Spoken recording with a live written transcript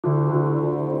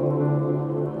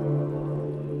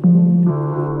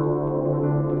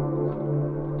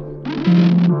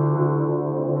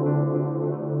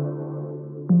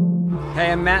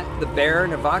I'm Matt the Bear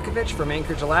Novakovich from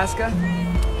Anchorage, Alaska.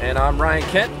 And I'm Ryan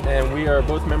Kent, and we are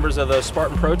both members of the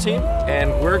Spartan Pro team, and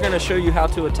we're going to show you how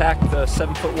to attack the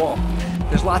 7-foot wall.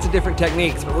 There's lots of different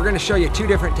techniques, but we're going to show you 2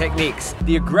 different techniques.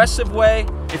 The aggressive way,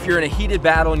 if you're in a heated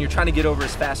battle and you're trying to get over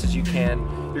as fast as you can,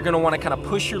 you're going to want to kind of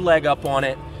push your leg up on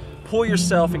it, pull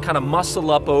yourself and kind of muscle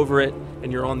up over it,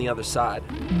 and you're on the other side.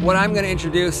 What I'm going to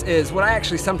introduce is what I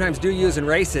actually sometimes do use in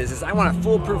races is I want a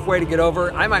foolproof way to get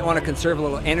over. I might want to conserve a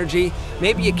little energy.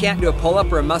 Maybe you can't do a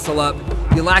pull-up or a muscle-up.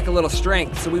 You lack a little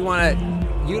strength, so we want to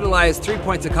utilize 3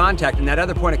 points of contact, and that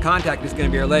other point of contact is going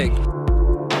to be your leg.